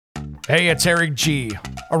Hey, it's Eric G.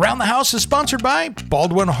 Around the House is sponsored by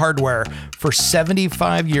Baldwin Hardware. For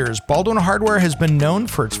 75 years, Baldwin Hardware has been known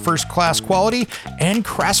for its first-class quality and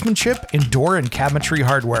craftsmanship in door and cabinetry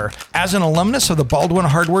hardware. As an alumnus of the Baldwin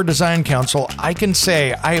Hardware Design Council, I can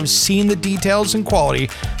say I have seen the details and quality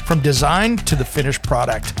from design to the finished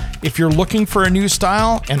product. If you're looking for a new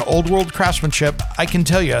style and old-world craftsmanship, I can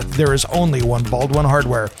tell you there is only one Baldwin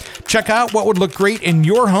Hardware. Check out what would look great in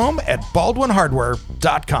your home at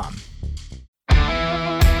baldwinhardware.com.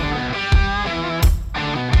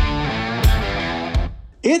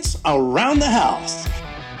 It's Around the House.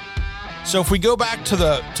 So if we go back to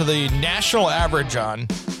the national average on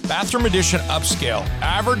bathroom addition upscale,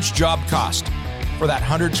 average job cost for that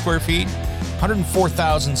 100 square feet,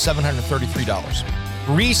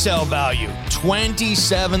 $104,733. Resale value,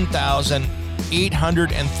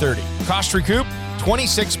 $27,830. Cost recoup,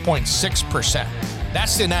 26.6%.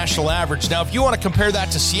 That's the national average. Now, if you want to compare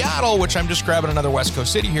that to Seattle, which I'm just grabbing another West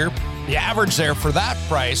Coast city here, the average there for that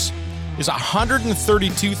price is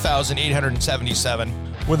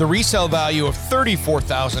 $132,877 with a resale value of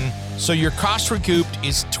 $34,000. So your cost recouped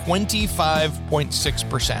is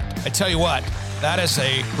 25.6%. I tell you what, that is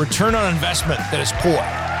a return on investment that is poor.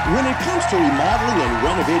 When it comes to remodeling and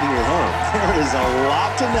renovating your home, there is a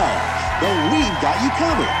lot to know, but we've got you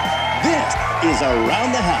covered. This is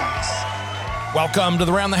Around the House. Welcome to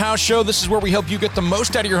the Around the House show. This is where we help you get the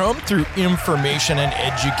most out of your home through information and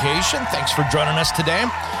education. Thanks for joining us today.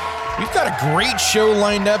 We've got a great show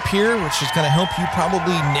lined up here, which is going to help you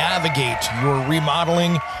probably navigate your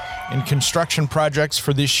remodeling and construction projects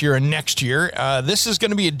for this year and next year. This is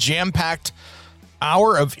going to be a jam-packed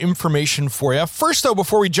hour of information for you. First, though,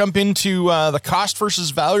 before we jump into the cost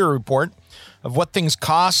versus value report of what things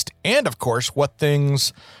cost and, of course, what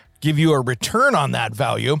things give you a return on that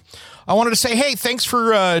value, I wanted to say, hey, thanks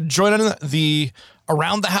for joining the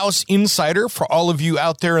Around the House Insider for all of you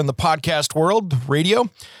out there in the podcast world, radio.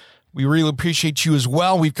 We really appreciate you as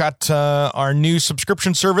well. We've got our new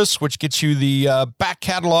subscription service, which gets you the back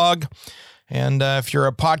catalog. And if you're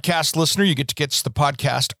a podcast listener, you get to get the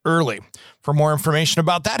podcast early. For more information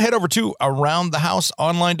about that, head over to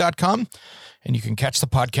aroundthehouseonline.com, and you can catch the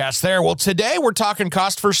podcast there. Well, today we're talking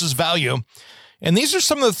cost versus value. And these are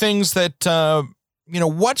some of the things that,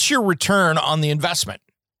 what's your return on the investment?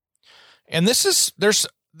 And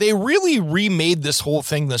they really remade this whole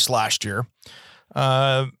thing this last year.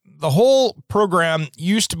 The whole program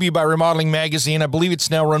used to be by Remodeling Magazine. I believe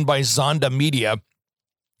it's now run by Zonda Media.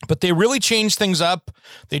 But they really changed things up.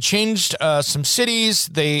 They changed some cities.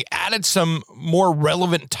 They added some more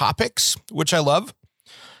relevant topics, which I love.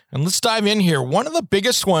 And let's dive in here. One of the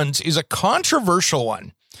biggest ones is a controversial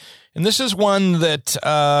one. And this is one that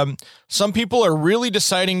some people are really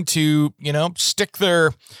deciding to, stick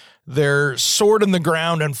their sword in the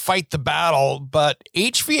ground and fight the battle. But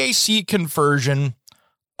HVAC conversion,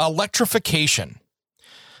 electrification.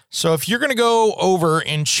 So if you're going to go over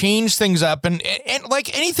and change things up and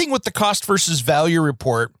like anything with the cost versus value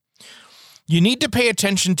report, you need to pay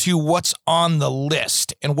attention to what's on the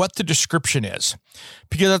list and what the description is,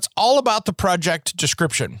 because it's all about the project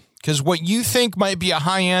description. Because what you think might be a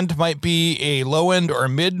high end might be a low end or a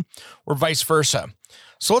mid or vice versa.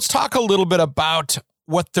 So let's talk a little bit about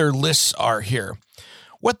what their lists are here.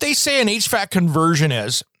 What they say an HVAC conversion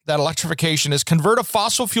is, that electrification is convert a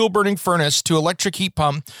fossil fuel burning furnace to electric heat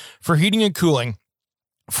pump for heating and cooling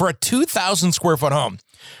for a 2,000 square foot home.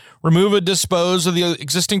 Remove and dispose of the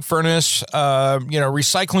existing furnace,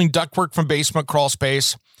 recycling ductwork from basement crawl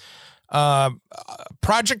space.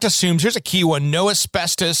 Project assumes, here's a key one, no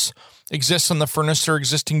asbestos exists on the furnace or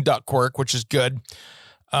existing ductwork, which is good.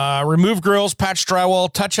 Remove grills, patch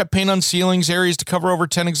drywall, touch up paint on ceilings, areas to cover over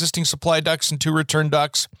 10 existing supply ducts and 2 return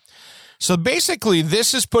ducts. So basically,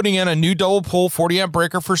 this is putting in a new double pole 40 amp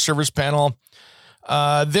breaker for service panel.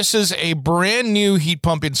 This is a brand new heat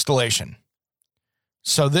pump installation.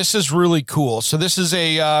 So this is really cool. So this is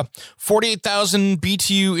a 48,000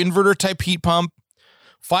 BTU inverter type heat pump,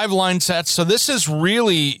 5 line sets. So this is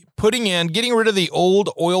really getting rid of the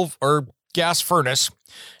old oil or gas furnace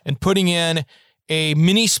and putting in a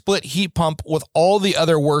mini split heat pump with all the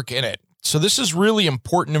other work in it. So this is really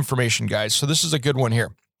important information, guys. So this is a good one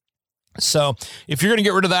here. So if you're going to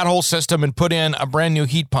get rid of that whole system and put in a brand new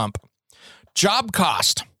heat pump, job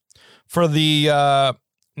cost for the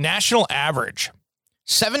national average,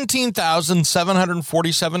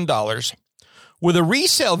 $17,747 with a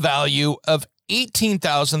resale value of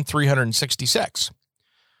 $18,366.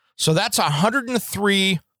 So that's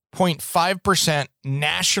 103.5%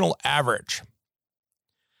 national average.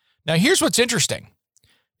 Now, here's what's interesting.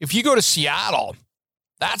 If you go to Seattle,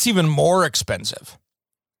 that's even more expensive.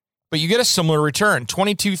 but you get a similar return.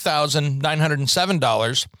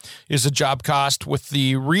 $22,907 is the job cost with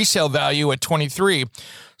the resale value at 23.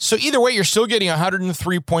 So either way, you're still getting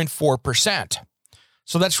 103.4%.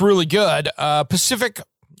 So that's really good. Pacific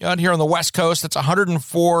out here on the West Coast, that's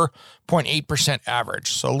 104.8%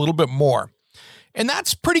 average. So a little bit more. And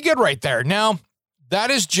that's pretty good right there. Now, that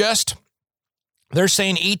is just, they're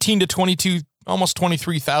saying 18 to 22, almost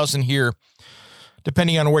 23,000 here,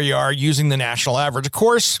 depending on where you are, using the national average. Of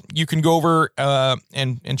course, you can go over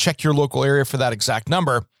and check your local area for that exact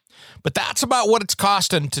number. But that's about what it's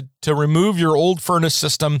costing to remove your old furnace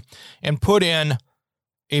system and put in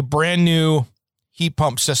a brand new heat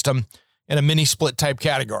pump system in a mini split type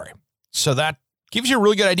category. So that gives you a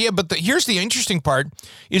really good idea. But here's the interesting part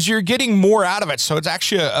is you're getting more out of it. So it's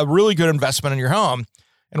actually a really good investment in your home.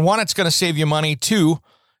 And one, it's going to save you money. Two,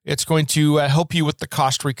 it's going to help you with the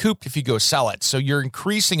cost recouped if you go sell it. So you're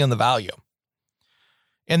increasing in the value.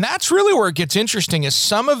 And that's really where it gets interesting is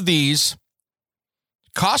some of these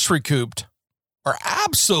cost recouped are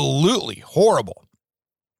absolutely horrible.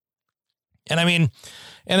 And I mean,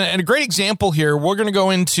 and a great example here, we're going to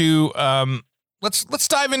go into, let's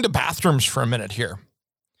dive into bathrooms for a minute here.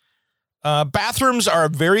 Bathrooms are a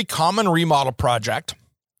very common remodel project,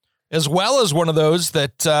 as well as one of those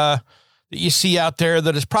that you see out there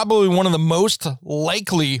that is probably one of the most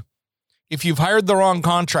likely if you've hired the wrong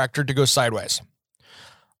contractor to go sideways.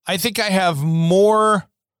 I think I have more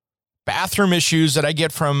bathroom issues that I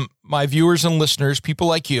get from my viewers and listeners, people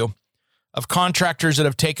like you, of contractors that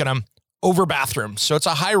have taken them over bathrooms. So it's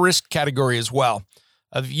a high risk category as well.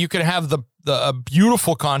 You can have a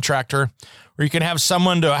beautiful contractor, or you can have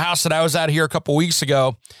someone to a house that I was at here a couple weeks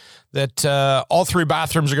ago that all three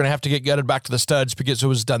bathrooms are going to have to get gutted back to the studs because it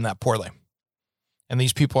was done that poorly. And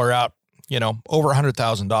these people are out, over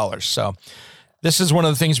 $100,000. So this is one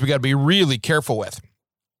of the things we got to be really careful with.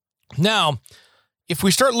 Now, if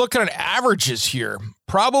we start looking at averages here,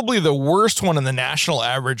 probably the worst one in the national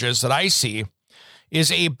averages that I see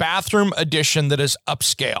is a bathroom addition that is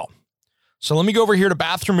upscale. So let me go over here to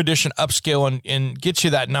bathroom addition upscale and get you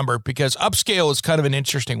that number, because upscale is kind of an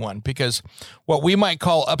interesting one, because what we might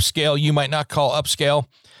call upscale, you might not call upscale.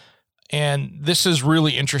 And this is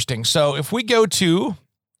really interesting. So if we go to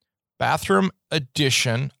bathroom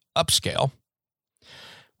addition upscale,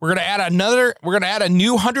 we're going to add a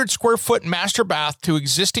new 100 square foot master bath to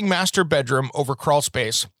existing master bedroom over crawl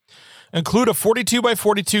space. Include a 42 by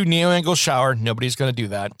 42 neo-angle shower. Nobody's going to do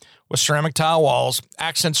that. With ceramic tile walls,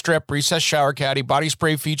 accent strip, recessed shower caddy, body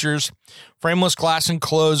spray features, frameless glass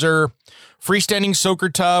enclosure, freestanding soaker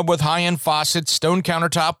tub with high-end faucets, stone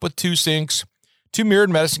countertop with 2 sinks, 2 mirrored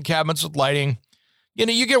medicine cabinets with lighting.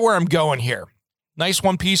 You get where I'm going here. Nice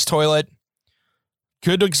one-piece toilet,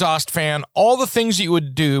 good exhaust fan, all the things that you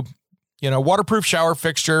would do, waterproof shower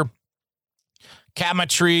fixture,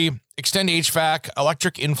 cabinetry, extend HVAC,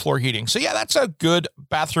 electric in-floor heating. So yeah, that's a good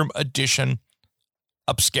bathroom addition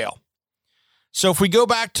upscale. So if we go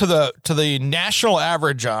back to the national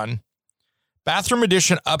average on bathroom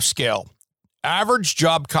addition upscale, average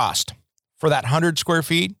job cost for that 100 square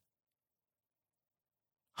feet,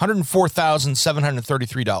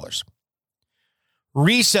 $104,733.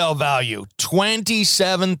 Resale value,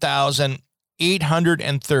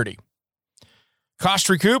 $27,830. Cost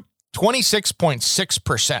recoup,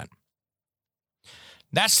 26.6%.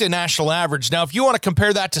 That's the national average. Now, if you want to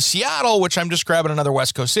compare that to Seattle, which I'm just grabbing another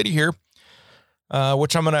West Coast city here,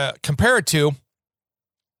 which I'm going to compare it to,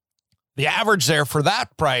 the average there for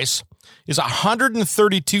that price is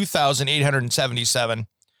 $132,877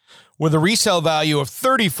 with a resale value of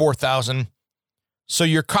 $34,000. So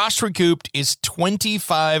your cost recouped is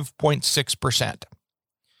 25.6%.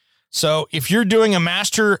 So if you're doing a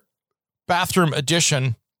master bathroom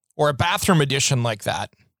addition or a bathroom addition like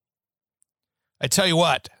that, I tell you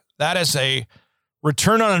what, that is a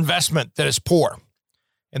return on investment that is poor.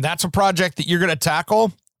 And that's a project that you're going to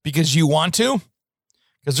tackle because you want to,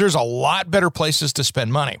 because there's a lot better places to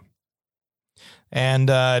spend money. And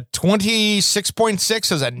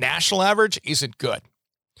 26.6 as a national average isn't good.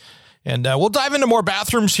 And we'll dive into more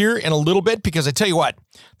bathrooms here in a little bit, because I tell you what,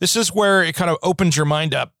 this is where it kind of opens your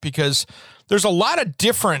mind up, because there's a lot of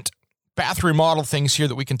different bathroom model things here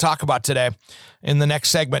that we can talk about today in the next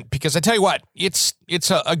segment, because I tell you what, it's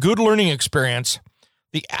a good learning experience.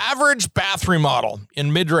 The average bathroom model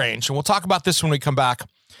in mid-range, and we'll talk about this when we come back,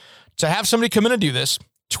 to have somebody come in and do this,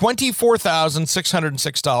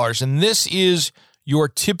 $24,606. And this is your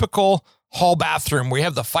typical hall bathroom where you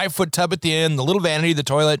have the 5-foot tub at the end, the little vanity, the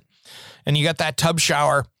toilet, and you got that tub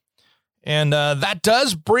shower. And that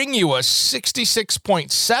does bring you a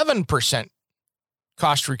 66.7%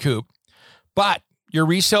 cost recoup. But your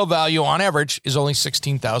resale value on average is only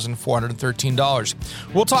 $16,413.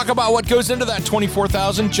 We'll talk about what goes into that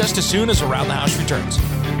 $24,000 just as soon as Around the House returns.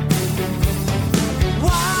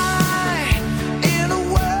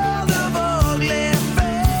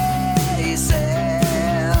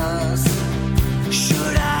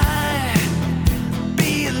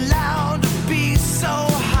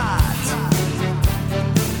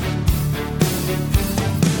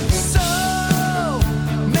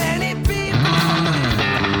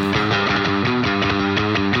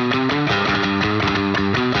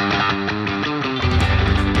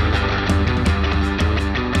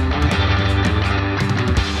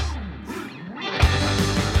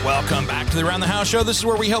 Welcome back to the Around the House Show. This is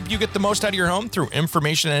where we help you get the most out of your home through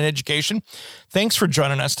information and education. Thanks for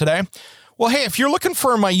joining us today. Well, hey, if you're looking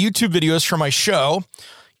for my YouTube videos for my show,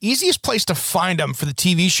 easiest place to find them for the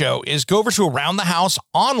TV show is go over to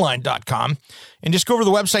aroundthehouseonline.com and just go over to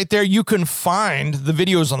the website there. You can find the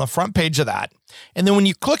videos on the front page of that. And then when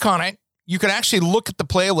you click on it, you can actually look at the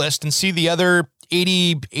playlist and see the other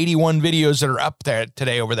 81 videos that are up there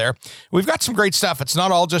today over there. We've got some great stuff. It's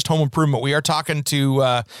not all just home improvement. We are talking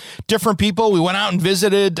to different people. We went out and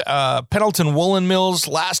visited Pendleton Woolen Mills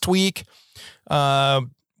last week.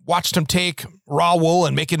 Watched them take raw wool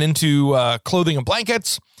and make it into clothing and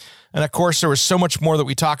blankets. And of course, there was so much more that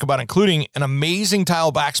we talk about, including an amazing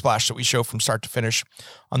tile backsplash that we show from start to finish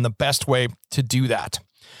on the best way to do that.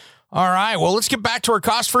 All right, well, let's get back to our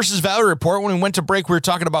cost versus value report. When we went to break, we were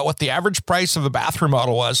talking about what the average price of a bathroom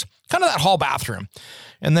model was, kind of that hall bathroom.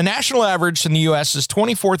 And the national average in the U.S. is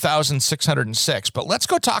 $24,606. But let's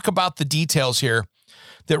go talk about the details here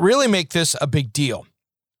that really make this a big deal.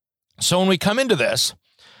 So when we come into this,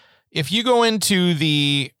 if you go into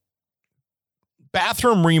the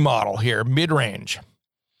bathroom remodel here, mid-range,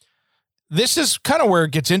 this is kind of where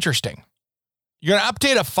it gets interesting. You're going to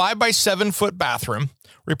update a 5x7 foot bathroom,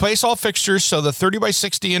 replace all fixtures, so the 30 by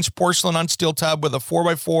 60 inch porcelain on steel tub with a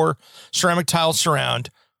 4x4 ceramic tile surround.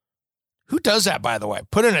 Who does that, by the way?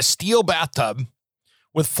 Put in a steel bathtub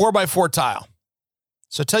with 4x4 tile.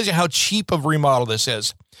 So it tells you how cheap of remodel this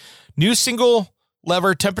is. New single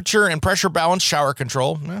lever temperature and pressure balance shower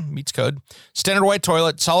control, meets code. Standard white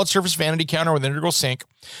toilet, solid surface vanity counter with integral sink,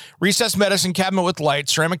 recessed medicine cabinet with light,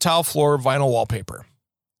 ceramic tile floor, vinyl wallpaper.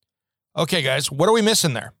 Okay, guys, what are we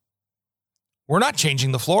missing there? We're not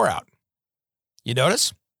changing the floor out. You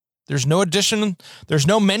notice? There's no addition, there's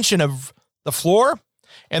no mention of the floor,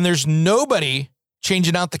 and there's nobody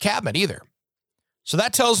changing out the cabinet either. So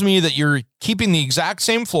that tells me that you're keeping the exact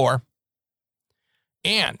same floor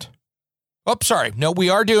and, we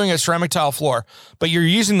are doing a ceramic tile floor, but you're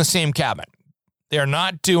using the same cabinet. They're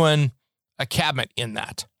not doing a cabinet in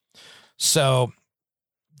that. So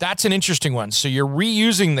that's an interesting one. So you're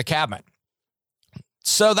reusing the cabinet.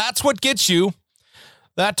 So that's what gets you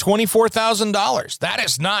that $24,000. That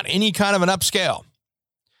is not any kind of an upscale.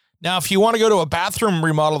 Now, if you want to go to a bathroom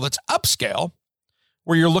remodel that's upscale,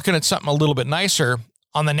 where you're looking at something a little bit nicer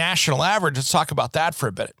on the national average, let's talk about that for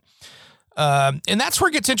a bit. And that's where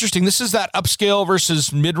it gets interesting. This is that upscale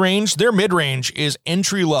versus mid-range. Their mid-range is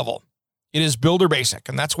entry level. It is builder basic.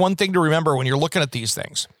 And that's one thing to remember when you're looking at these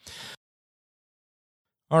things.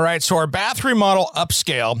 All right, so our bathroom model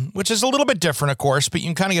upscale, which is a little bit different, of course, but you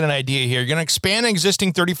can kind of get an idea here. You're going to expand an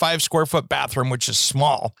existing 35 square foot bathroom, which is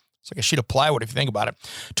small. It's like a sheet of plywood if you think about it,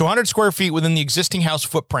 to 100 square feet within the existing house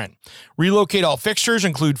footprint. Relocate all fixtures,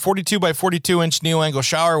 include 42 by 42 inch neo-angle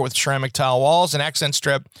shower with ceramic tile walls, an accent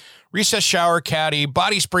strip, recessed shower caddy,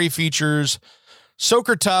 body spray features,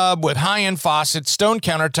 soaker tub with high-end faucets, stone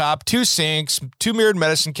countertop, 2 sinks, 2 mirrored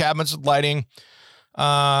medicine cabinets with lighting,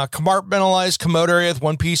 compartmentalized commode area with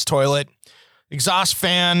 1-piece toilet, exhaust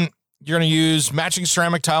fan. You're going to use matching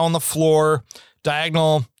ceramic tile on the floor,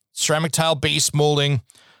 diagonal ceramic tile base molding,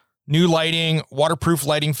 new lighting, waterproof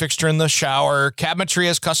lighting fixture in the shower, cabinetry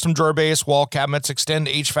has custom drawer base, wall cabinets, extend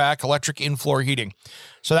HVAC, electric in-floor heating.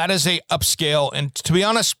 So that is a upscale, and to be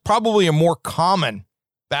honest, probably a more common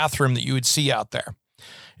bathroom that you would see out there.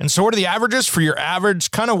 And so what are the averages for your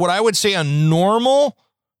average, kind of what I would say a normal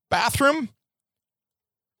bathroom?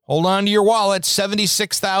 Hold on to your wallet.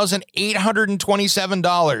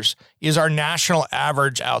 $76,827 is our national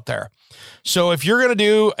average out there. So if you're going to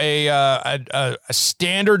do a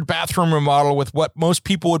standard bathroom remodel with what most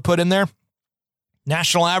people would put in there,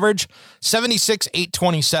 national average,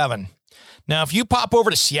 $76,827. Now, if you pop over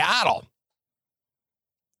to Seattle,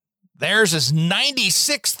 theirs is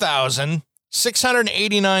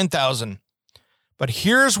 $96,689,000. But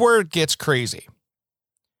here's where it gets crazy.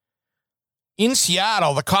 In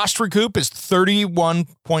Seattle, the cost recoup is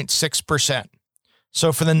 31.6%.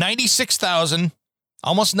 So for the $96,000,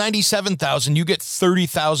 almost $97,000, you get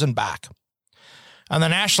 $30,000 back. On the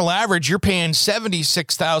national average, you're paying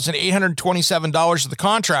 $76,827 to the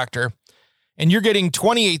contractor, and you're getting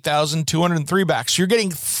 $28,203 back. So you're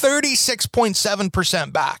getting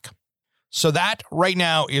 36.7% back. So that right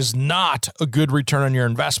now is not a good return on your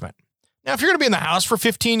investment. Now, if you're going to be in the house for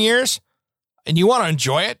 15 years and you want to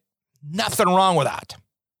enjoy it, nothing wrong with that.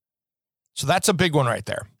 So that's a big one right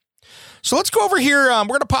there. So let's go over here. We're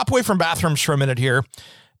going to pop away from bathrooms for a minute here.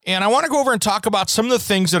 And I want to go over and talk about some of the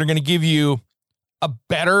things that are going to give you a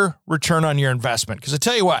better return on your investment. Because I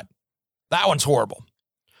tell you what, that one's horrible.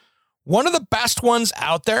 One of the best ones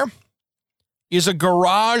out there is a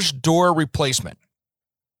garage door replacement.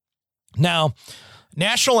 Now,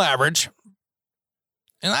 national average,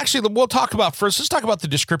 and actually we'll talk about first, let's talk about the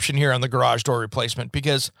description here on the garage door replacement,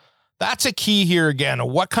 because that's a key here again.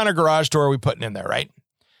 What kind of garage door are we putting in there, right?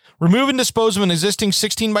 Remove and dispose of an existing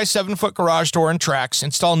 16 by 7 foot garage door and tracks.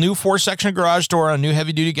 Install new 4-section garage door on new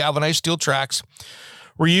heavy-duty galvanized steel tracks.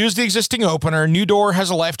 Reuse the existing opener. New door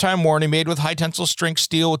has a lifetime warranty, made with high tensile strength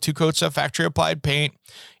steel with 2 coats of factory-applied paint.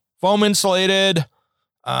 Foam insulated.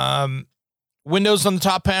 Windows on the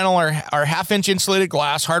top panel are half-inch insulated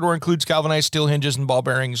glass. Hardware includes galvanized steel hinges and ball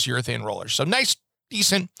bearings, urethane rollers. So nice,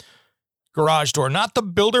 decent garage door. Not the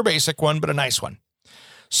builder basic one, but a nice one.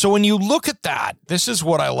 So when you look at that, this is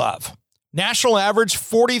what I love. National average,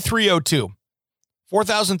 $4,302.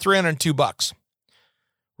 $4,302.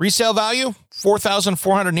 Resale value,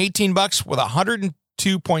 $4,418 with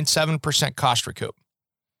 102.7% cost recoup.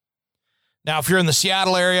 Now, if you're in the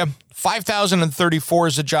Seattle area, $5,034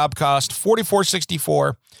 is the job cost,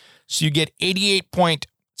 $4,464. So you get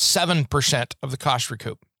 88.7% of the cost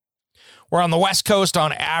recoup. Where on the West Coast,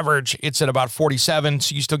 on average, it's at about 47,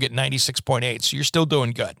 so you still get 96.8, so you're still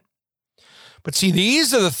doing good. But see,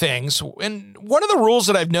 these are the things, and one of the rules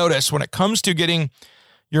that I've noticed when it comes to getting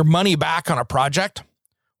your money back on a project,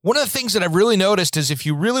 one of the things that I've really noticed is if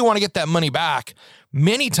you really want to get that money back,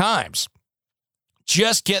 many times,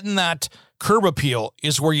 just getting that curb appeal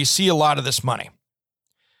is where you see a lot of this money.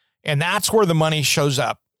 And that's where the money shows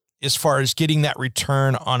up as far as getting that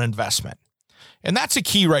return on investment. And that's a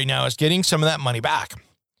key right now, is getting some of that money back.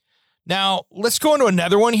 Now, let's go into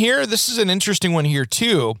another one here. This is an interesting one here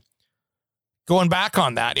too. Going back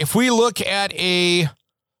on that, if we look at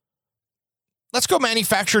let's go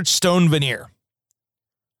manufactured stone veneer.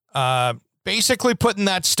 Basically putting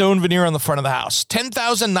that stone veneer on the front of the house.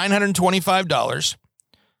 $10,925.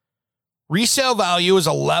 Resale value is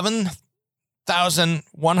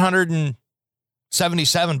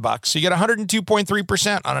 $11,177. So you get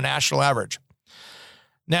 102.3% on a national average.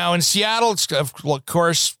 Now in Seattle, it's of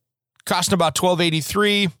course costing about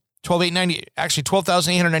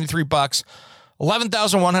 $12,893,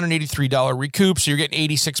 $11,183 recoup. So you're getting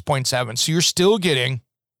 86.7. So you're still getting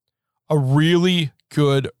a really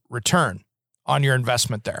good return on your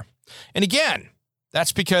investment there. And again,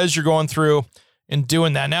 that's because you're going through and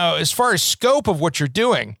doing that. Now, as far as scope of what you're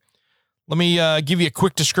doing, let me give you a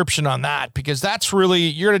quick description on that, because that's really,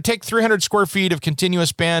 you're going to take 300 square feet of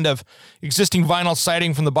continuous band of existing vinyl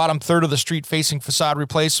siding from the bottom third of the street-facing facade,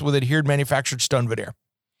 replaced with adhered manufactured stone veneer.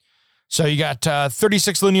 So you got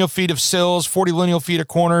 36 lineal feet of sills, 40 lineal feet of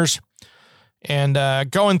corners, and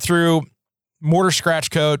going through mortar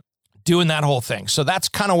scratch coat, doing that whole thing. So that's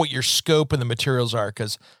kind of what your scope and the materials are,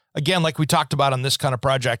 because again, like we talked about on this kind of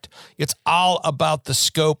project, it's all about the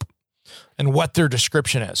scope and what their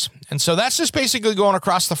description is. And so that's just basically going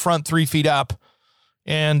across the front 3 feet up.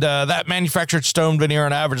 And that manufactured stone veneer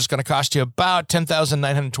on average is going to cost you about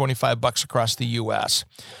 $10,925 across the U.S.,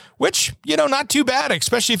 which, not too bad,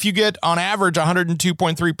 especially if you get on average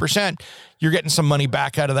 102.3%, you're getting some money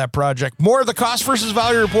back out of that project. More of the cost versus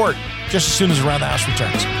value report just as soon as Around the House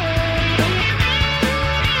returns.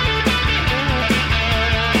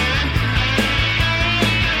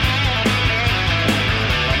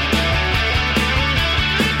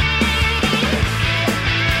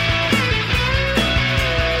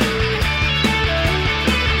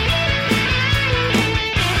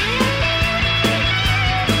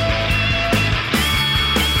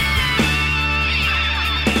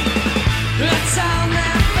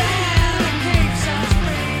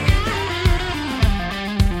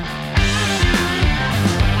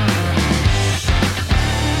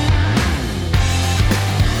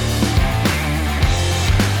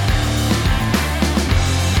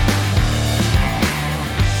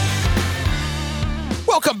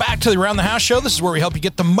 Welcome back to the Around the House show. This is where we help you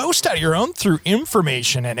get the most out of your home through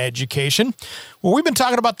information and education. Well, we've been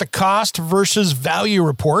talking about the cost versus value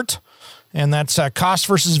report. And that's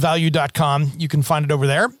costversusvalue.com. You can find it over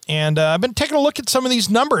there. And I've been taking a look at some of these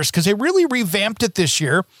numbers because they really revamped it this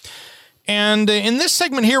year. And in this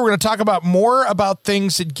segment here, we're going to talk about more about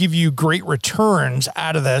things that give you great returns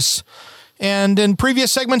out of this. And in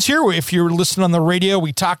previous segments here, if you're listening on the radio,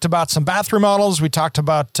 we talked about some bathroom models. We talked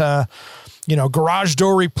about, garage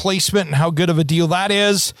door replacement and how good of a deal that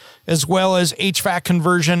is, as well as HVAC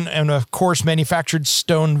conversion and, of course, manufactured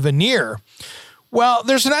stone veneer. Well,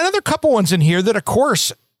 there's another couple ones in here that, of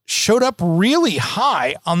course, showed up really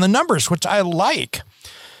high on the numbers, which I like.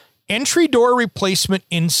 Entry door replacement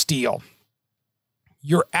in steel.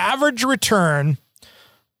 Your average return,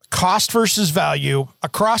 cost versus value,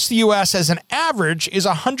 across the U.S. as an average is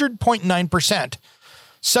 100.9%.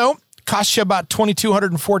 So it costs you about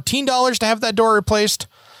 $2,214 to have that door replaced,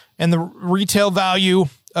 and the retail value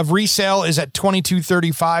of resale is at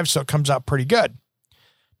 $2,235, so it comes out pretty good.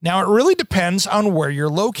 Now, it really depends on where you're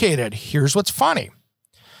located. Here's what's funny.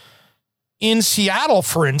 In Seattle,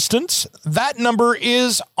 for instance, that number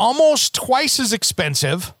is almost twice as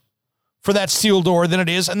expensive for that steel door than it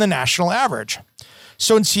is in the national average.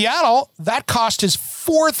 So in Seattle, that cost is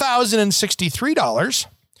 $4,063,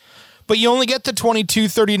 but you only get the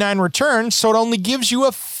 $2,239 return, so it only gives you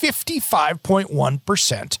a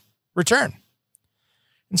 55.1% return.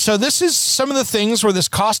 And so this is some of the things where this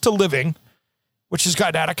cost of living, which has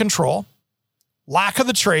gotten out of control, lack of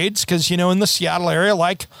the trades, because, in the Seattle area,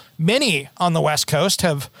 like many on the West Coast,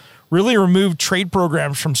 have really removed trade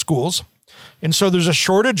programs from schools. And so there's a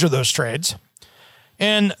shortage of those trades.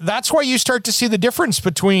 And that's why you start to see the difference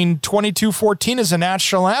between $2,214 as a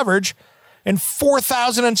national average and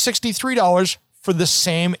 $4,063 for the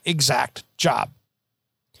same exact job.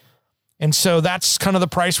 And so that's kind of the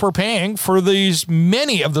price we're paying for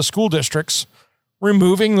many of the school districts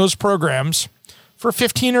removing those programs for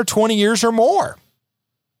 15 or 20 years or more.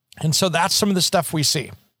 And so that's some of the stuff we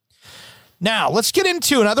see. Now, let's get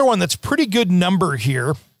into another one that's pretty good number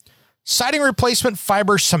here. Siding replacement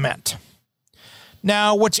fiber cement.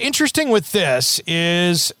 Now, what's interesting with this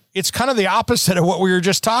is it's kind of the opposite of what we were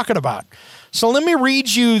just talking about. So let me read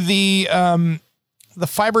you the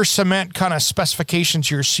fiber cement kind of specifications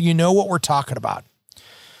here so you know what we're talking about.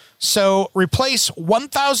 So replace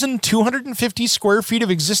 1,250 square feet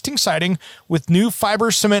of existing siding with new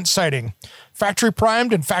fiber cement siding. Factory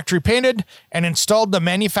primed and factory painted and installed to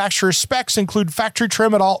manufacturer's specs, include factory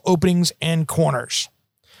trim at all openings and corners.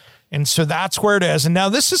 And so that's where it is. And now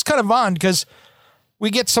this is kind of on because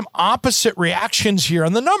we get some opposite reactions here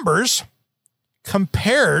on the numbers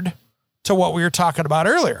compared to what we were talking about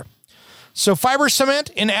earlier. So fiber cement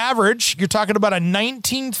in average, you're talking about a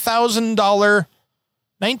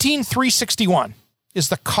 $19,361 is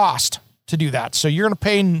the cost to do that. So you're going to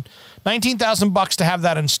pay $19,000 to have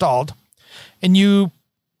that installed, and you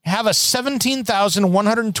have a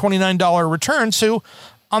 $17,129 return. So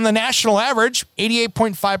on the national average,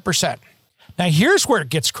 88.5%. Now here's where it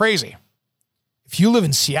gets crazy. If you live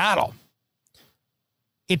in Seattle,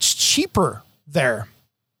 it's cheaper there.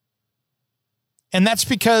 And that's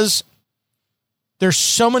because there's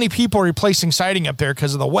so many people replacing siding up there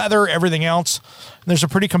because of the weather, everything else. And there's a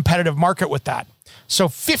pretty competitive market with that. So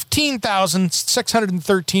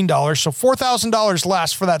 $15,613, so $4,000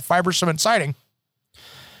 less for that fiber cement siding.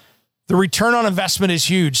 The return on investment is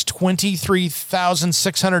huge,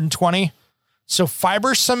 $23,620. So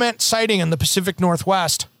fiber cement siding in the Pacific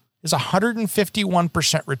Northwest is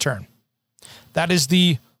 151% return. That is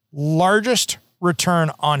the largest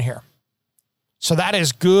return on here. So that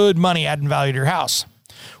is good money adding value to your house.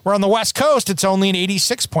 Where on the West Coast, it's only an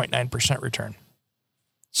 86.9% return.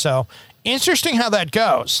 So interesting how that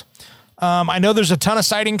goes. I know there's a ton of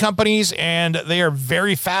siding companies, and they are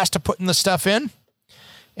very fast at putting the stuff in.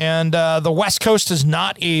 And the West Coast is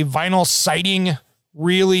not a vinyl siding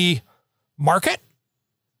really market.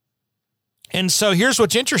 And so here's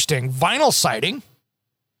what's interesting. Vinyl siding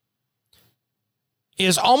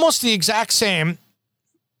is almost the exact same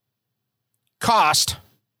cost,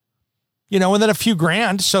 within a few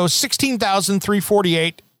grand. So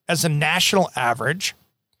 $16,348 as a national average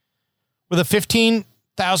with a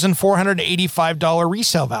 $15,485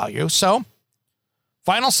 resale value. So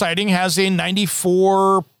vinyl siding has a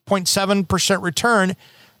 94.7% return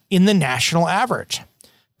in the national average.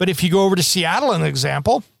 But if you go over to Seattle, an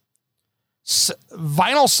example,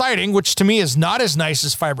 vinyl siding, which to me is not as nice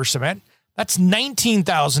as fiber cement, that's $19,000,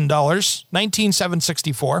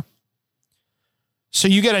 $19,764. So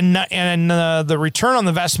you get the return on the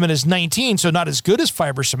investment is 19, so not as good as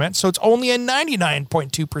fiber cement. So it's only a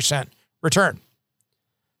 99.2% return.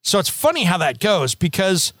 So it's funny how that goes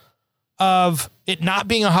because of it not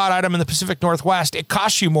being a hot item in the Pacific Northwest, it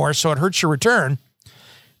costs you more, so it hurts your return.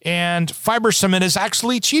 And fiber cement is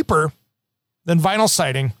actually cheaper than vinyl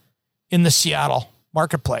siding in the Seattle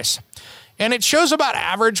marketplace. And it shows about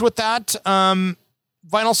average with that.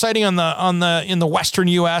 Vinyl siding in the Western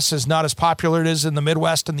U.S. is not as popular as it is in the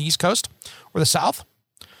Midwest and the East Coast or the South.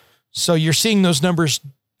 So you're seeing those numbers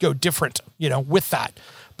go different, with that.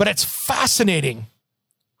 But it's fascinating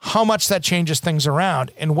how much that changes things around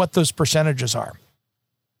and what those percentages are.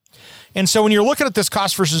 And so when you're looking at this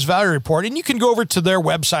cost versus value report, and you can go over to their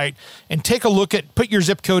website and take a look at, put your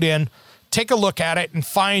zip code in, take a look at it and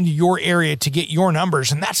find your area to get your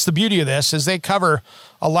numbers. And that's the beauty of this, is they cover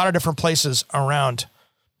a lot of different places around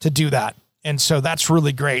to do that. And so that's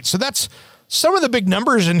really great. So that's some of the big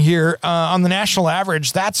numbers in here on the national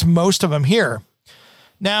average. That's most of them here.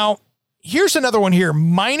 Now, here's another one here.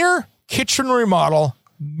 Minor kitchen remodel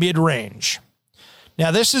mid-range.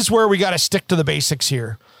 Now, this is where we got to stick to the basics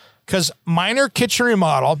here, because minor kitchen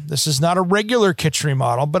remodel, this is not a regular kitchen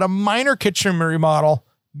remodel, but a minor kitchen remodel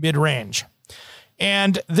mid-range.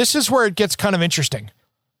 And this is where it gets kind of interesting.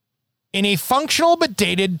 In a functional but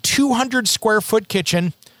dated 200 square foot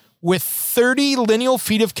kitchen with 30 lineal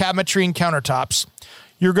feet of cabinetry and countertops,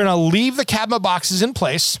 you're going to leave the cabinet boxes in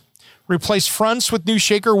place, replace fronts with new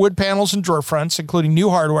shaker wood panels and drawer fronts, including new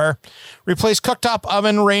hardware, replace cooktop,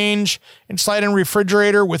 oven, range, and slide-in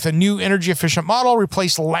refrigerator with a new energy-efficient model,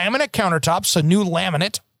 replace laminate countertops, so new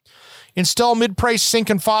laminate, install mid-price sink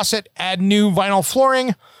and faucet, add new vinyl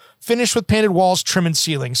flooring, finish with painted walls, trim and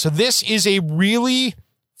ceiling. So this is a really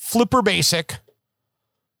flipper basic.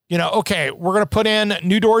 Okay, we're going to put in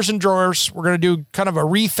new doors and drawers. We're going to do kind of a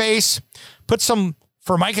reface, put some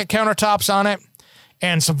Formica countertops on it,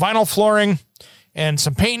 and some vinyl flooring and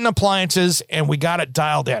some paint and appliances, and we got it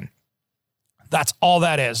dialed in. That's all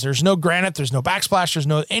that is. There's no granite. There's no backsplash. There's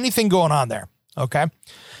no anything going on there. Okay.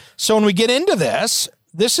 So when we get into this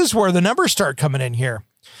is where the numbers start coming in here.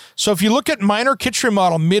 So if you look at minor kitchen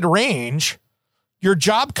remodel mid-range, your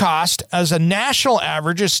job cost as a national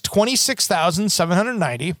average is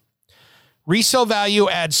 $26,790. Resale value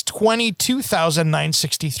adds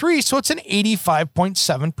 $22,963. So it's an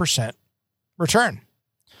 85.7% return.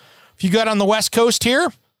 If you got on the West Coast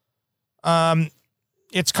here,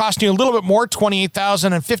 it's costing you a little bit more,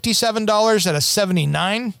 $28,057 at a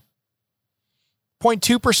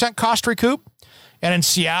 79.2% cost recoup. And in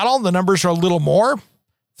Seattle, the numbers are a little more,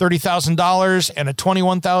 $30,000 and a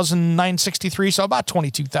 $21,963, so about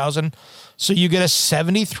 $22,000. So you get a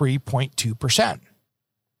 73.2%.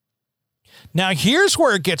 Now, here's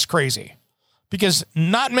where it gets crazy, because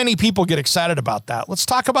not many people get excited about that. Let's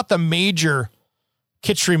talk about the major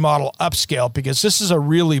kitchen remodel upscale, because this is a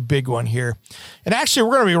really big one here. And actually,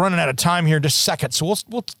 we're going to be running out of time here in just a second. So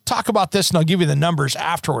we'll talk about this, and I'll give you the numbers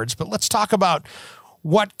afterwards. But let's talk about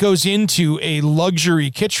what goes into a luxury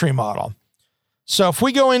kitchen remodel. So if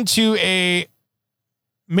we go into a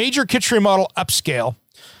major kitchen remodel upscale,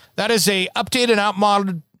 that is a updated,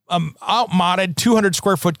 outmodded 200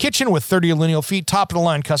 square foot kitchen with 30 lineal feet, top of the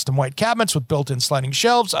line custom white cabinets with built-in sliding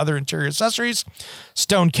shelves, other interior accessories,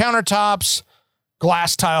 stone countertops,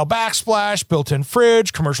 glass tile backsplash, built-in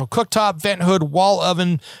fridge, commercial cooktop, vent hood, wall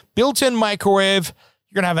oven, built-in microwave.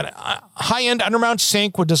 You're going to have a high-end undermount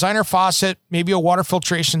sink with designer faucet, maybe a water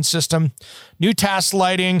filtration system, new task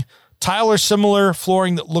lighting, tile or similar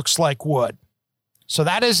flooring that looks like wood. So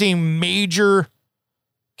that is a major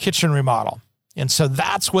kitchen remodel. And so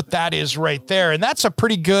that's what that is right there. And that's a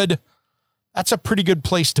pretty good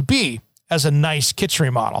place to be as a nice kitchen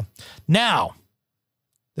remodel. Now,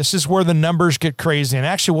 this is where the numbers get crazy. And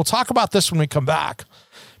actually, we'll talk about this when we come back,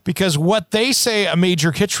 because what they say a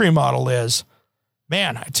major kitchen remodel is,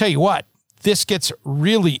 man, I tell you what, this gets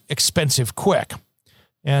really expensive quick.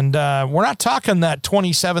 And we're not talking that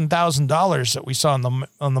 $27,000 that we saw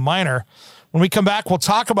on the minor. When we come back, we'll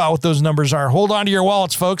talk about what those numbers are. Hold on to your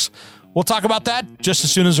wallets, folks. We'll talk about that just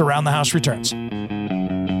as soon as Around the House returns.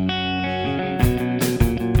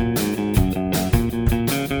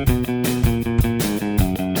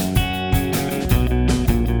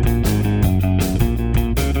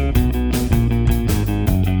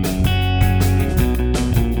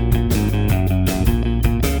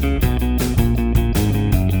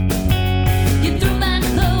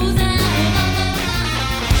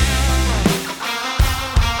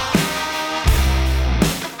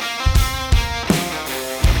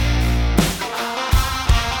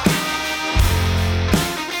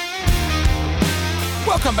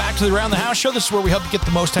 Welcome back to the Around the House Show. This is where we help you get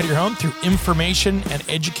the most out of your home through information and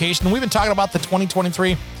education. And we've been talking about the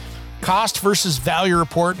 2023 cost versus value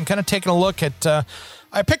report and kind of taking a look at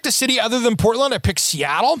I picked a city other than Portland. I picked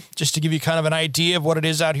Seattle, just to give you kind of an idea of what it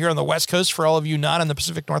is out here on the West Coast for all of you not in the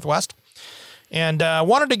Pacific Northwest. And I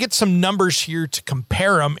wanted to get some numbers here to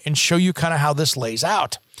compare them and show you kind of how this lays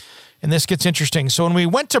out. And this gets interesting. So when we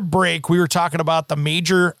went to break, we were talking about the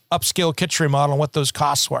major upscale kitchen remodel and what those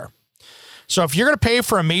costs were. So if you're going to pay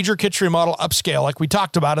for a major kitchen remodel upscale, like we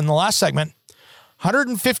talked about in the last segment,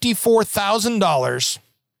 $154,000,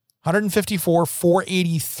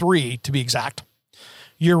 $154,483 to be exact.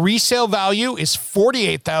 Your resale value is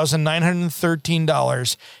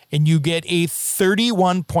 $48,913, and you get a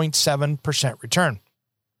 31.7% return.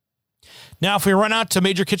 Now, if we run out to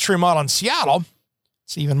major kitchen remodel in Seattle,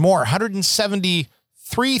 it's even more,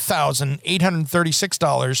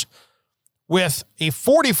 $173,836 with a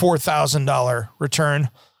 $44,000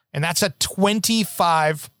 return, and that's a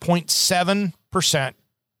 25.7%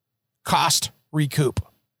 cost recoup.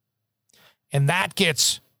 And that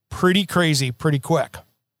gets pretty crazy pretty quick.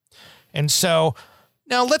 And so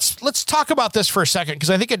now let's talk about this for a second, because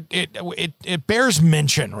I think it bears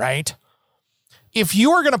mention, right? If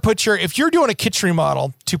you are going to if you're doing a kitchen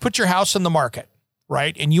remodel to put your house in the market,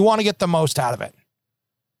 right, and you want to get the most out of it,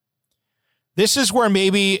 this is where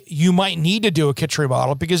maybe you might need to do a kitchen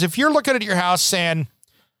remodel, because if you're looking at your house saying,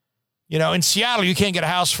 in Seattle, you can't get a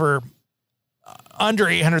house for under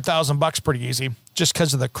 $800,000 pretty easy just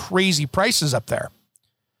because of the crazy prices up there.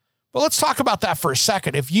 But let's talk about that for a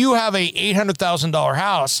second. If you have a $800,000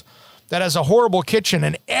 house that has a horrible kitchen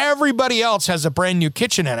and everybody else has a brand new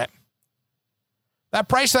kitchen in it, that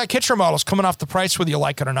price of that kitchen remodel is coming off the price whether you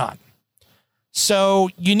like it or not.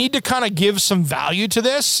 So you need to kind of give some value to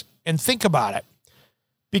this and think about it.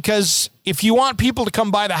 Because if you want people to come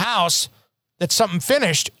buy the house that's something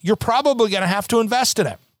finished, you're probably going to have to invest in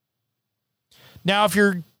it. Now, if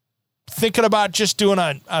you're thinking about just doing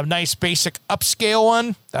a nice basic upscale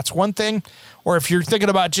one, that's one thing. Or if you're thinking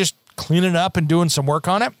about just cleaning it up and doing some work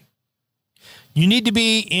on it, you need to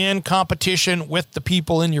be in competition with the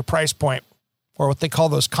people in your price point, or what they call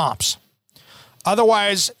those comps.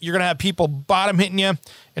 Otherwise, you're going to have people bottom hitting you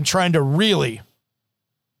and trying to really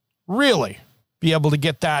be able to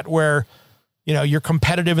get that where, you're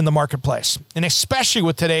competitive in the marketplace. And especially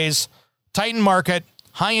with today's tightened market,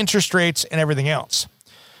 high interest rates, and everything else.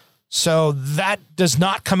 So that does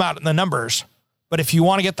not come out in the numbers. But if you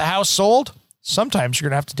want to get the house sold, sometimes you're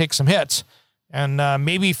going to have to take some hits. And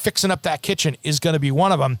maybe fixing up that kitchen is going to be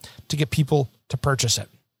one of them to get people to purchase it.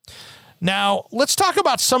 Now, let's talk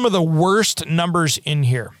about some of the worst numbers in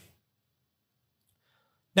here.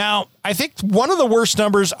 Now, I think one of the worst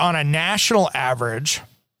numbers on a national average,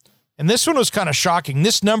 and this one was kind of shocking,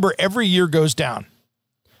 this number every year goes down.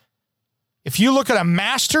 If you look at a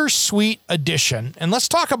master suite edition, and let's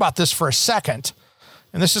talk about this for a second,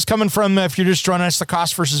 and this is coming from, if you're just joining us, the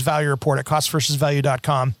cost versus value report at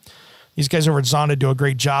costversusvalue.com. These guys over at Zonda do a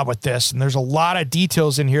great job with this, and there's a lot of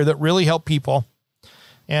details in here that really help people.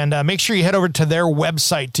 And make sure you head over to their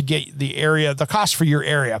website to get the cost for your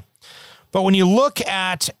area. But when you look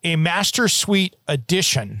at a master suite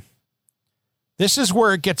edition, this is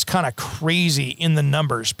where it gets kind of crazy in the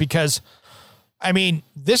numbers, because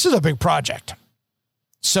this is a big project.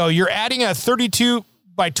 So you're adding a 32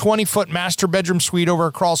 by 20 foot master bedroom suite over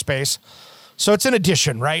a crawl space. So it's an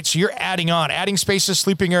addition, right? So you're adding spaces,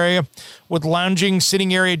 sleeping area with lounging,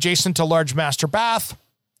 sitting area adjacent to large master bath.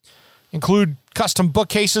 Include custom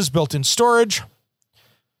bookcases, built-in storage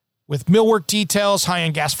with millwork details,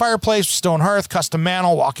 high-end gas fireplace, stone hearth, custom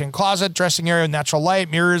mantle, walk-in closet, dressing area with natural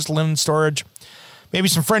light, mirrors, linen storage. Maybe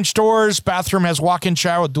some French doors. Bathroom has walk-in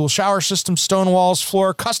shower with dual shower system, stone walls,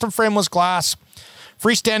 floor, custom frameless glass,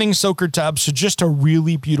 freestanding soaker tub. So just a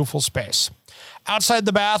really beautiful space. Outside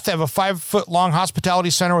the bath, they have a 5-foot-long hospitality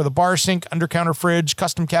center with a bar sink, under-counter fridge,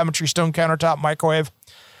 custom cabinetry, stone countertop, microwave.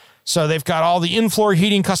 So they've got all the in-floor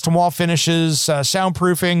heating, custom wall finishes,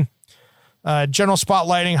 soundproofing, general spot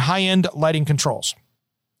lighting, high-end lighting controls.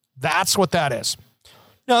 That's what that is.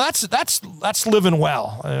 No, that's living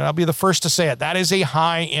well. I'll be the first to say it. That is a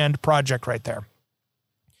high-end project right there.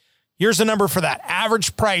 Here's the number for that.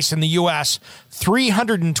 Average price in the U.S.,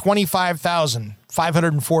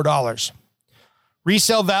 $325,504.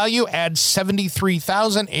 Resale value adds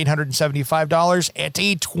 $73,875 at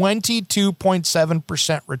a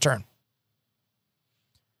 22.7% return.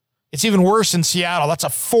 It's even worse in Seattle. That's a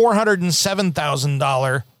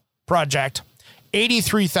 $407,000 project,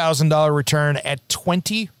 $83,000 return at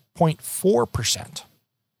 20.4%.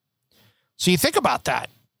 So you think about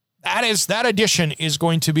that. That addition is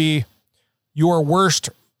going to be your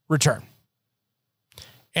worst return.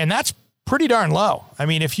 And that's pretty darn low.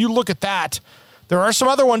 If you look at that, there are some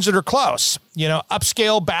other ones that are close.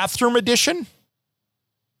 Upscale bathroom edition,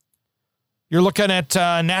 You're looking at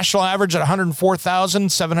national average at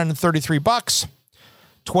 $104,733,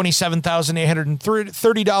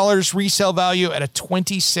 $27,830 resale value at a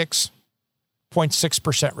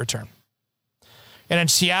 26.6% return. And in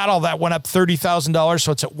Seattle, that went up $30,000,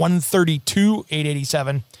 so it's at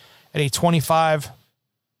 $132,887 at a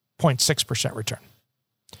 25.6% return.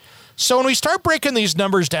 So when we start breaking these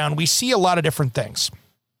numbers down, we see a lot of different things.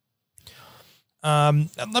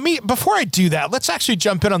 Before I do that, let's actually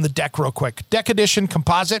jump in on the deck real quick. Deck edition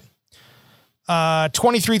composite,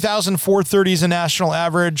 $23,430 is a national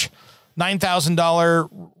average,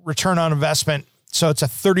 $9,000 return on investment. So it's a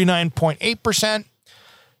 39.8%.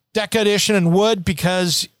 Deck edition in wood,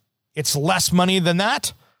 because it's less money than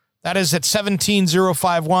that. That is at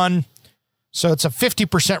 $17,051. So it's a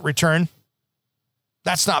 50% return.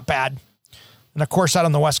 That's not bad. And of course, out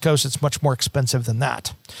on the West Coast, it's much more expensive than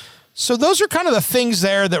that. So those are kind of the things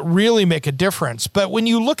there that really make a difference. But when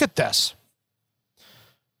you look at this,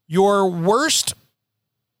 your worst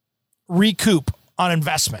recoup on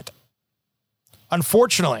investment,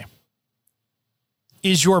 unfortunately,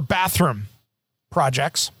 is your bathroom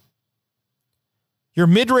projects. Your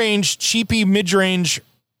cheapy mid-range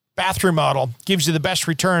bathroom model gives you the best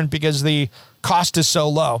return because the cost is so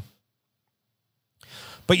low.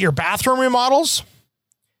 But your bathroom remodels,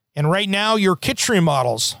 and right now your kitchen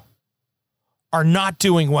remodels, are not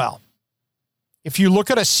doing well. If you look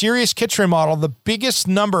at a serious kitchen remodel, the biggest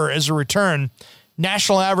number as a return,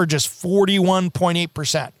 national average is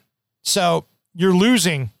 41.8%. So you're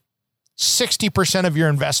losing 60% of your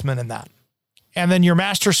investment in that. And then your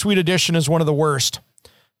Master Suite Edition is one of the worst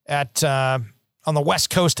at on the West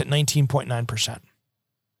Coast at 19.9%.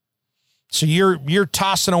 So you're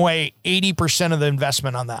tossing away 80% of the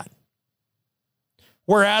investment on that.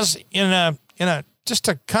 Whereas in a just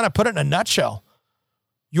to kind of put it in a nutshell,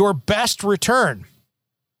 your best return,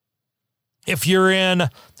 if you're in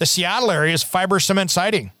the Seattle area, is fiber cement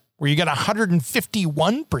siding, where you get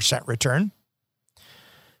 151% return.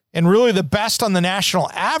 And really the best on the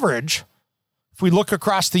national average, if we look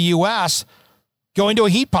across the U.S., going to a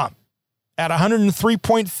heat pump at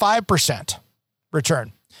 103.5%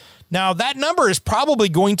 return. Now, that number is probably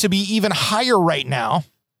going to be even higher right now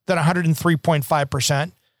than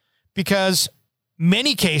 103.5%, because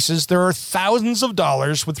many cases there are thousands of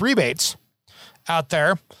dollars with rebates out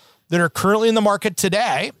there that are currently in the market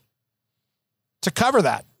today to cover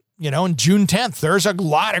that. On June 10th, there's a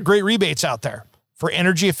lot of great rebates out there for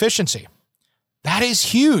energy efficiency. That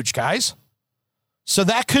is huge, guys. So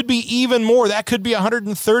that could be even more. That could be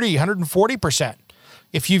 130, 140%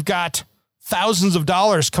 if you've got thousands of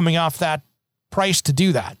dollars coming off that price to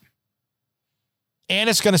do that. And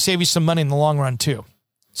it's going to save you some money in the long run too.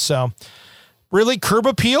 So really, curb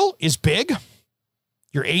appeal is big.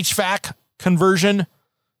 Your HVAC conversion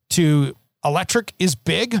to electric is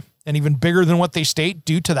big, and even bigger than what they state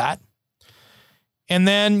due to that. And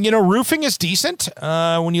then, roofing is decent.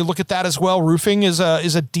 When you look at that as well, roofing is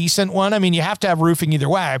a decent one. I mean, you have to have roofing either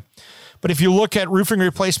way. But if you look at roofing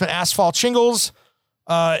replacement asphalt shingles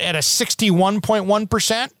at a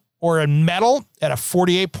 61.1%, or in metal at a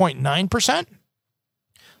 48.9%,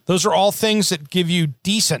 those are all things that give you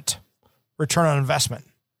decent return on investment.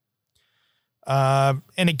 And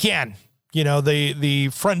again, the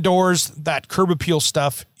front doors, that curb appeal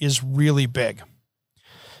stuff is really big.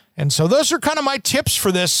 And so those are kind of my tips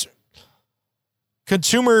for this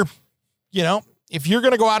consumer. If you're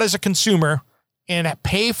going to go out as a consumer and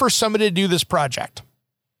pay for somebody to do this project,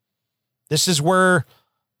 this is where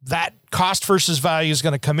that cost versus value is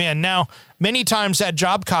going to come in. Now, many times that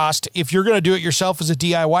job cost, if you're going to do it yourself as a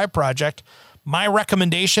DIY project, my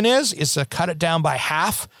recommendation is to cut it down by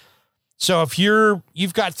half. So if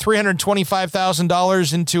you've got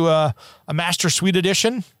 $325,000 into a Master Suite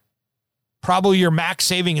Edition, probably your max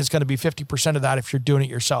saving is going to be 50% of that if you're doing it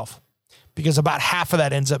yourself, because about half of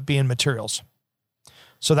that ends up being materials.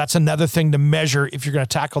 So that's another thing to measure if you're going to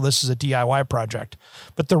tackle this as a DIY project.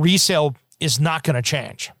 But the resale is not going to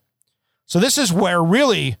change. So this is where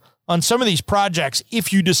really, on some of these projects,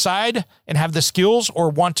 if you decide and have the skills or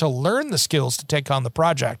want to learn the skills to take on the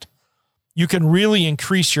project, you can really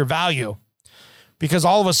increase your value. Because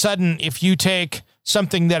all of a sudden, if you take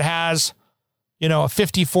something that has, a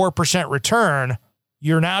 54% return,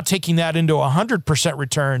 you're now taking that into 100%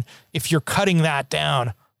 return if you're cutting that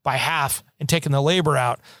down by half and taking the labor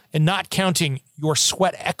out and not counting your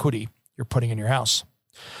sweat equity you're putting in your house.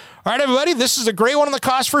 All right, everybody, this is a great one on the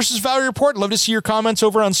cost versus value report. Love to see your comments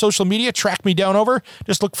over on social media. Track me down over.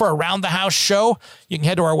 Just look for Around the House Show. You can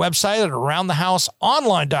head to our website at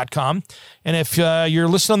aroundthehouseonline.com. And if you're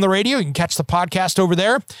listening on the radio, you can catch the podcast over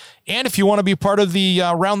there. And if you want to be part of the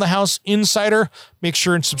Around the House Insider, make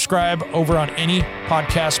sure and subscribe over on any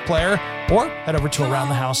podcast player or head over to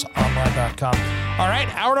aroundthehouseonline.com. All right,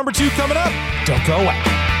 hour number 2 coming up. Don't go away.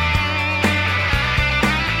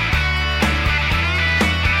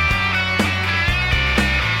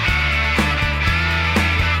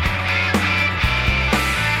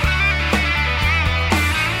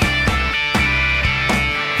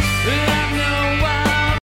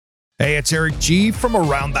 Hey, it's Eric G. from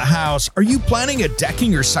Around the House. Are you planning a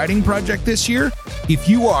decking or siding project this year? If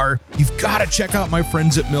you are, you've got to check out my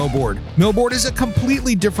friends at Millboard. Millboard is a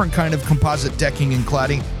completely different kind of composite decking and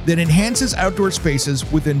cladding that enhances outdoor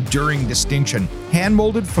spaces with enduring distinction.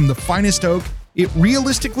 Hand-molded from the finest oak, it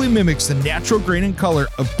realistically mimics the natural grain and color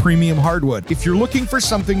of premium hardwood. If you're looking for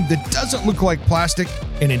something that doesn't look like plastic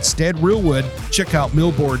and instead real wood, check out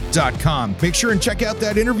millboard.com. Make sure and check out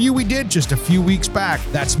that interview we did just a few weeks back.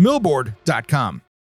 That's millboard.com.